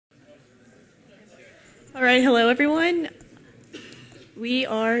All right, hello everyone. We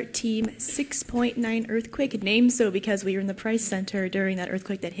are Team 6.9 Earthquake, named so because we were in the Price Center during that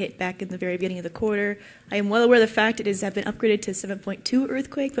earthquake that hit back in the very beginning of the quarter. I am well aware of the fact it has been upgraded to 7.2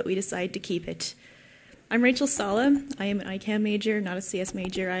 Earthquake, but we decided to keep it. I'm Rachel Sala. I am an ICAM major, not a CS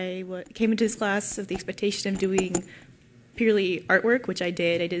major. I came into this class with the expectation of doing purely artwork, which I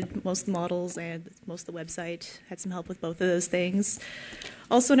did. I did most of the models and most of the website. Had some help with both of those things.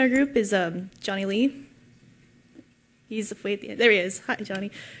 Also in our group is Johnny Lee. There he is. Hi,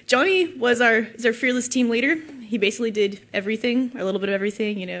 Johnny. Johnny is our fearless team leader. He basically did everything, a little bit of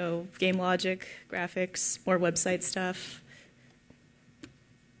everything, you know, game logic, graphics, more website stuff,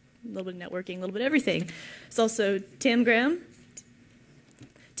 a little bit of networking, a little bit of everything. It's also Tim Gramm.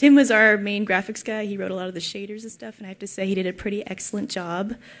 Tim was our main graphics guy. He wrote a lot of the shaders and stuff, and I have to say he did a pretty excellent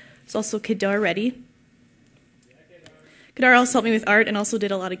job. It's also Kedar Reddy. Kedar also helped me with art and also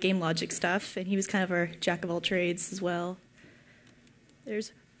did a lot of game logic stuff, and he was kind of our jack of all trades as well.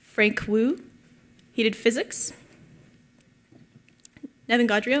 There's Frank Wu. He did physics. Nevin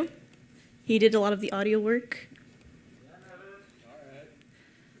Gaudreau. He did a lot of the audio work.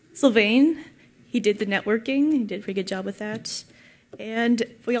 Sylvain. He did the networking. He did a pretty good job with that. And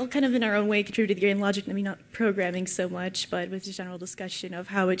we all kind of in our own way contributed to the game logic, maybe not programming so much, but with the general discussion of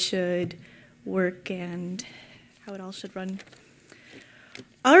how it should work and how it all should run.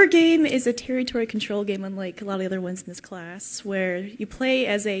 Our game is a territory control game, unlike a lot of the other ones in this class, where you play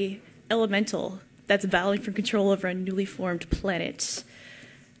as a elemental that's battling for control over a newly formed planet.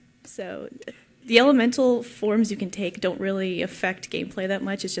 So the elemental forms you can take don't really affect gameplay that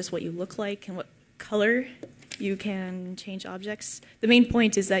much. It's just what you look like and what color you can change objects. The main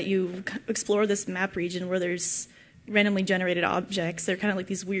point is that you explore this map region where there's randomly generated objects. They're kind of like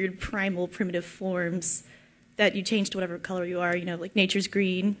these weird primal primitive forms that you change to whatever color you are, you know, like nature's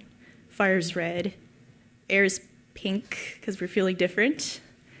green, fire's red, air's pink because we're feeling different,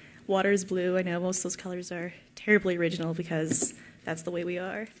 water's blue. I know most of those colors are terribly original because that's the way we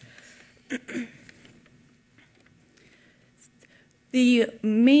are. The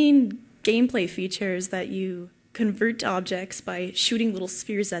main gameplay feature is that you convert objects by shooting little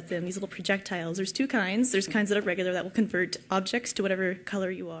spheres at them, these little projectiles. There's two kinds. There's kinds that are regular that will convert objects to whatever color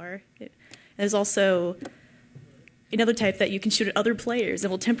you are. And there's also another type that you can shoot at other players and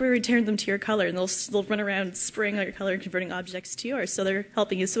will temporarily turn them to your color, and they'll run around spraying out your color and converting objects to yours, so they're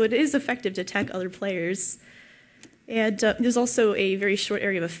helping you. So it is effective to attack other players. And there's also a very short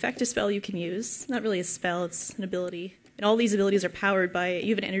area of effect, a spell you can use. Not really a spell, it's an ability. And all these abilities are powered by, you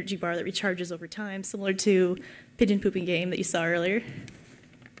have an energy bar that recharges over time, similar to Pigeon Pooping Game that you saw earlier.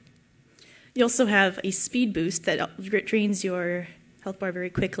 You also have a speed boost that drains your health bar very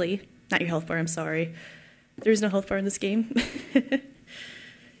quickly. Not your health bar, I'm sorry. There is no health bar in this game.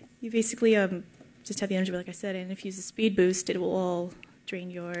 You basically just have the energy bar, like I said, and if you use a speed boost, it will all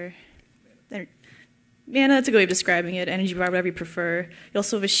drain your mana. That's a good way of describing it. Energy bar, whatever you prefer. You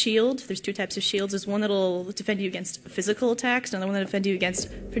also have a shield. There's two types of shields. There's one that will defend you against physical attacks, another one that will defend you against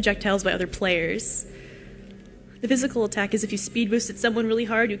projectiles by other players. The physical attack is if you speed boosted someone really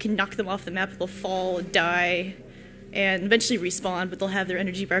hard, you can knock them off the map, they'll fall and die, and eventually respawn, but they'll have their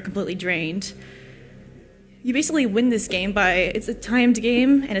energy bar completely drained. You basically win this game by, it's a timed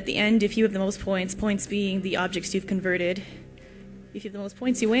game, and at the end, if you have the most points, points being the objects you've converted, if you have the most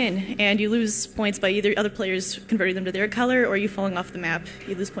points, you win, and you lose points by either other players converting them to their color or you falling off the map.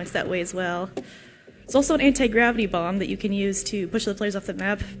 You lose points that way as well. It's also an anti-gravity bomb that you can use to push the players off the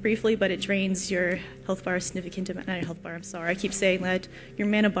map briefly, but it drains your health bar a significant amount. Not your health bar, I'm sorry, I keep saying that. Your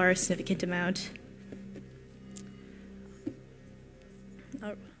mana bar a significant amount.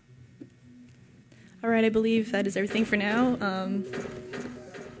 All right, I believe that is everything for now. Tim?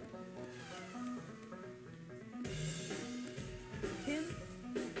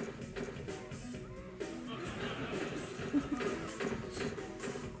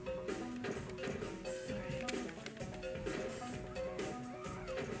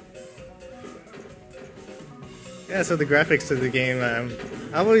 Yeah, so the graphics of the game,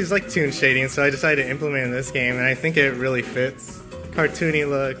 I've always liked toon shading, so I decided to implement it in this game, and I think it really fits. Cartoony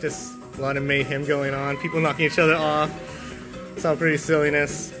look, just a lot of mayhem going on, people knocking each other off, some pretty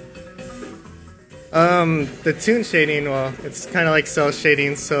silliness. The toon shading, well, it's kind of like cell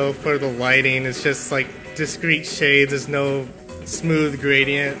shading, so for the lighting, it's just like discrete shades, there's no smooth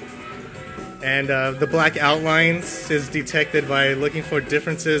gradient. And the black outlines is detected by looking for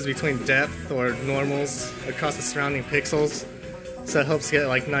differences between depth or normals across the surrounding pixels. So it helps get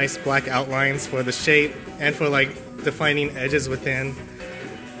like nice black outlines for the shape and for like defining edges within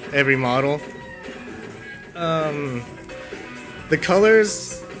every model. The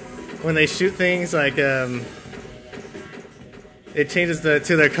colors when they shoot things, like it changes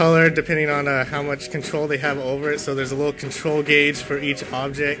to their color depending on how much control they have over it. So there's a little control gauge for each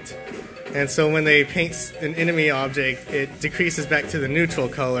object. And so when they paint an enemy object, it decreases back to the neutral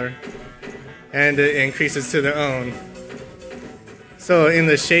color, and it increases to their own. So in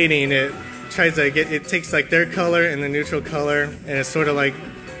the shading, it takes like their color and the neutral color, and it sort of like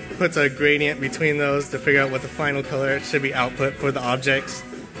puts a gradient between those to figure out what the final color should be output for the objects.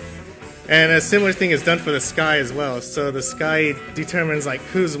 And a similar thing is done for the sky as well. So the sky determines like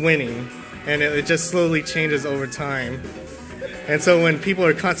who's winning, and it just slowly changes over time. And so when people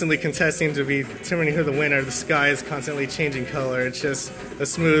are constantly contesting to be determining who the winner, the sky is constantly changing color. It's just a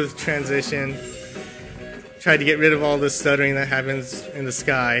smooth transition. Try to get rid of all the stuttering that happens in the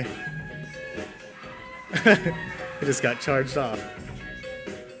sky. It just got charged off.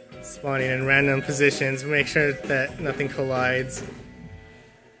 Spawning in random positions, make sure that nothing collides.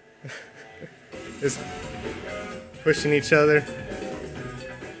 Just pushing each other.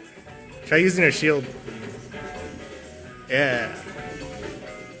 Try using her shield. Yeah.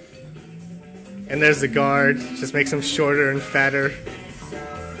 And there's the guard. Just makes them shorter and fatter.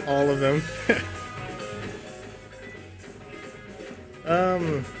 All of them.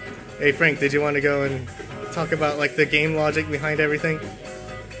 Hey Frank, did you want to go and talk about like the game logic behind everything?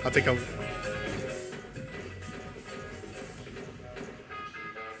 I'll take over.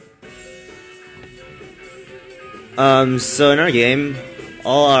 So in our game,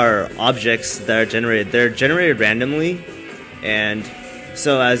 all our objects that are generated, they're generated randomly, and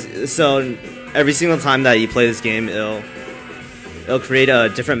so every single time that you play this game, it'll create a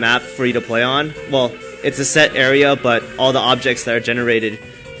different map for you to play on. Well, it's a set area, but all the objects that are generated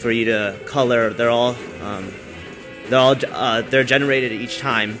for you to color, they're generated each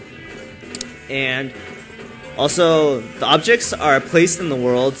time, and also, the objects are placed in the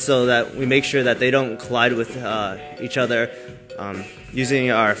world so that we make sure that they don't collide with each other using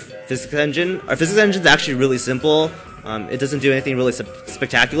our physics engine. Our physics engine is actually really simple. It doesn't do anything really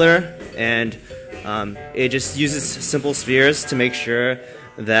spectacular, and it just uses simple spheres to make sure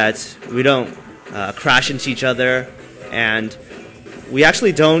that we don't crash into each other, and we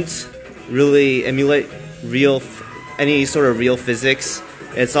actually don't really emulate any sort of real physics.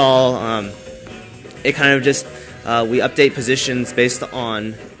 It's all it kind of just, we update positions based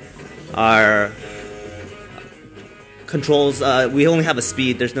on our controls. We only have a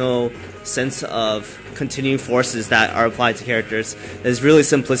speed. There's no sense of continuing forces that are applied to characters. It's really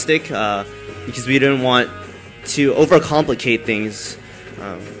simplistic because we didn't want to overcomplicate things.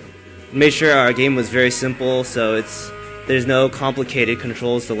 Made sure our game was very simple, so there's no complicated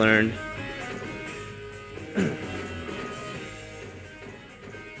controls to learn.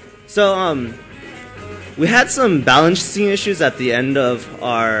 So, we had some balancing issues at the end of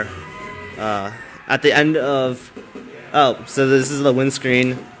our, so this is the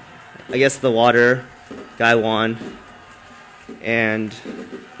windscreen. I guess the water guy won. And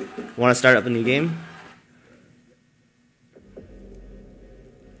want to start up a new game?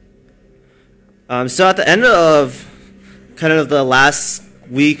 So at the end of kind of the last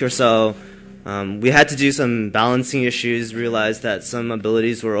week or so, we had to do some balancing issues, realized that some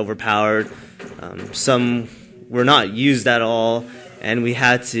abilities were overpowered, some were not used at all, and we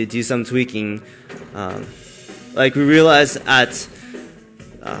had to do some tweaking. Like we realized at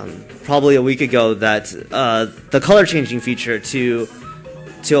probably a week ago that the color changing feature to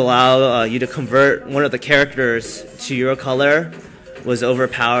allow you to convert one of the characters to your color was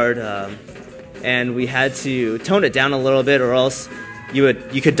overpowered, and we had to tone it down a little bit, or else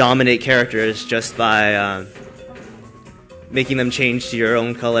you could dominate characters just by making them change to your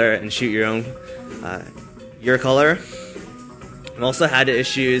own color and shoot your color. We also had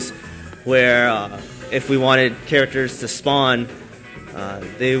issues where if we wanted characters to spawn,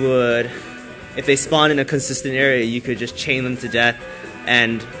 if they spawn in a consistent area, you could just chain them to death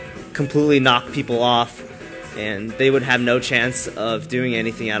and completely knock people off, and they would have no chance of doing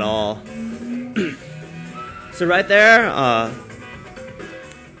anything at all. So right there,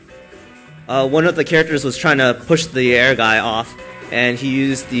 one of the characters was trying to push the air guy off, and he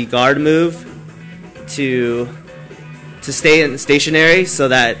used the guard move to stay stationary so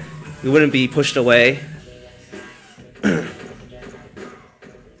that we wouldn't be pushed away.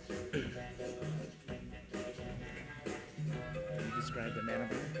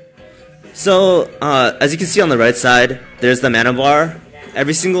 So, as you can see on the right side, there's the mana bar.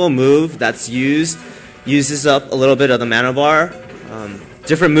 Every single move that's used uses up a little bit of the mana bar.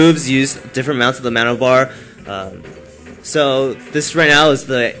 Different moves use different amounts of the mana bar. So this right now is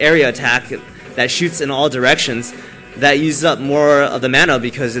the area attack that shoots in all directions. that uses up more of the mana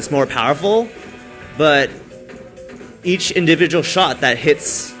because it's more powerful, but each individual shot that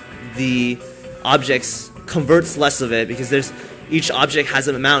hits the objects converts less of it because each object has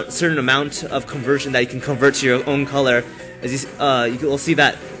a certain amount of conversion that you can convert to your own color. As you will see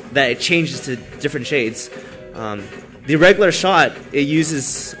that it changes to different shades. The regular shot, it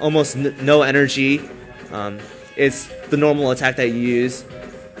uses almost no energy. It's the normal attack that you use.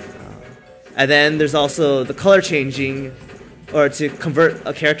 And then there's also the color changing, or to convert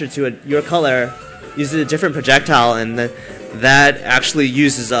a character to your color, uses a different projectile, and that actually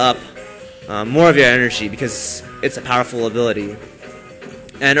uses up more of your energy because it's a powerful ability.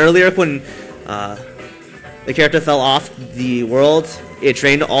 And earlier when the character fell off the world, it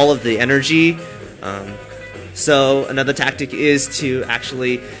drained all of the energy. So another tactic is to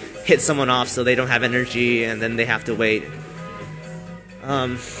actually hit someone off so they don't have energy and then they have to wait.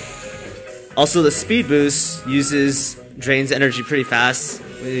 Also, the speed boost drains energy pretty fast.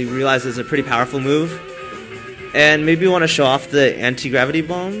 We realize it's a pretty powerful move. And maybe we want to show off the anti-gravity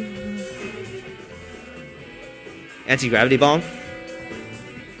bomb. Anti-gravity bomb.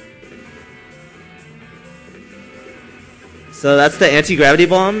 So that's the anti-gravity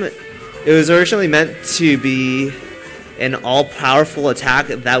bomb. It was originally meant to be an all-powerful attack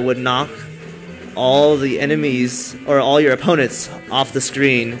that would knock all the enemies or all your opponents off the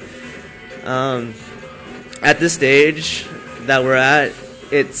screen. At this stage that we're at,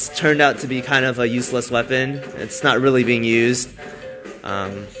 it's turned out to be kind of a useless weapon. It's not really being used.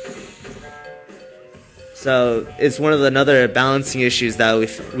 So it's one of another balancing issues that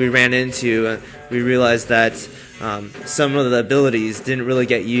we ran into. We realized that some of the abilities didn't really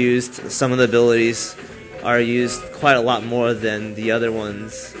get used. Some of the abilities are used quite a lot more than the other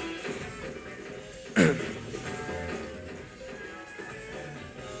ones.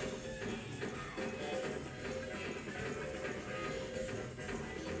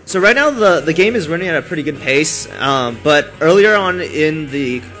 So right now the game is running at a pretty good pace, but earlier on in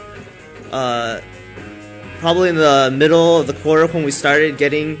the probably in the middle of the quarter when we started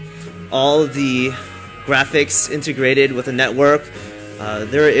getting all the graphics integrated with the network,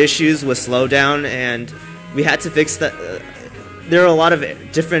 there were issues with slowdown, and we had to fix that. There are a lot of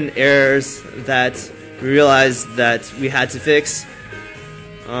different errors that we realized that we had to fix.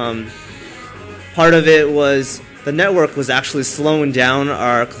 Part of it was the network was actually slowing down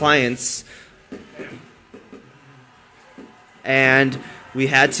our clients, and we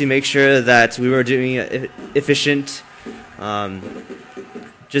had to make sure that we were doing efficient,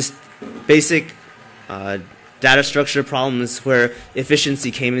 just basic data structure problems where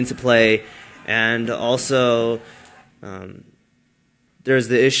efficiency came into play, and also there's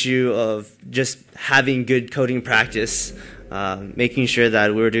the issue of just having good coding practice, making sure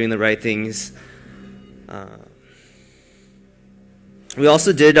that we were doing the right things. We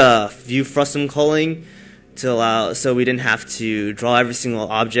also did a few Frustum culling to allow, so we didn't have to draw every single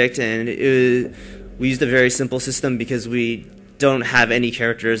object, and we used a very simple system because we don't have any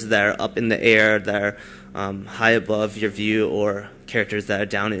characters that are up in the air, that are high above your view, or characters that are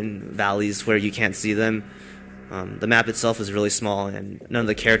down in valleys where you can't see them. The map itself is really small, and none of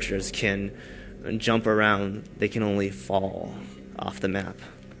the characters can jump around. They can only fall off the map.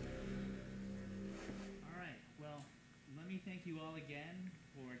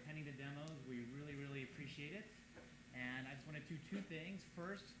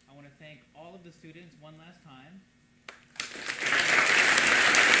 Students one last time.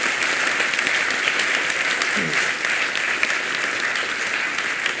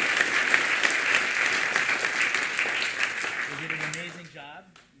 You did an amazing job.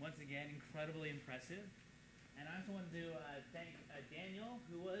 Once again, incredibly impressive. And I also want to thank Daniel,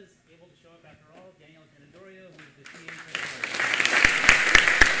 who was able to show up after all. Daniel Kedar, who's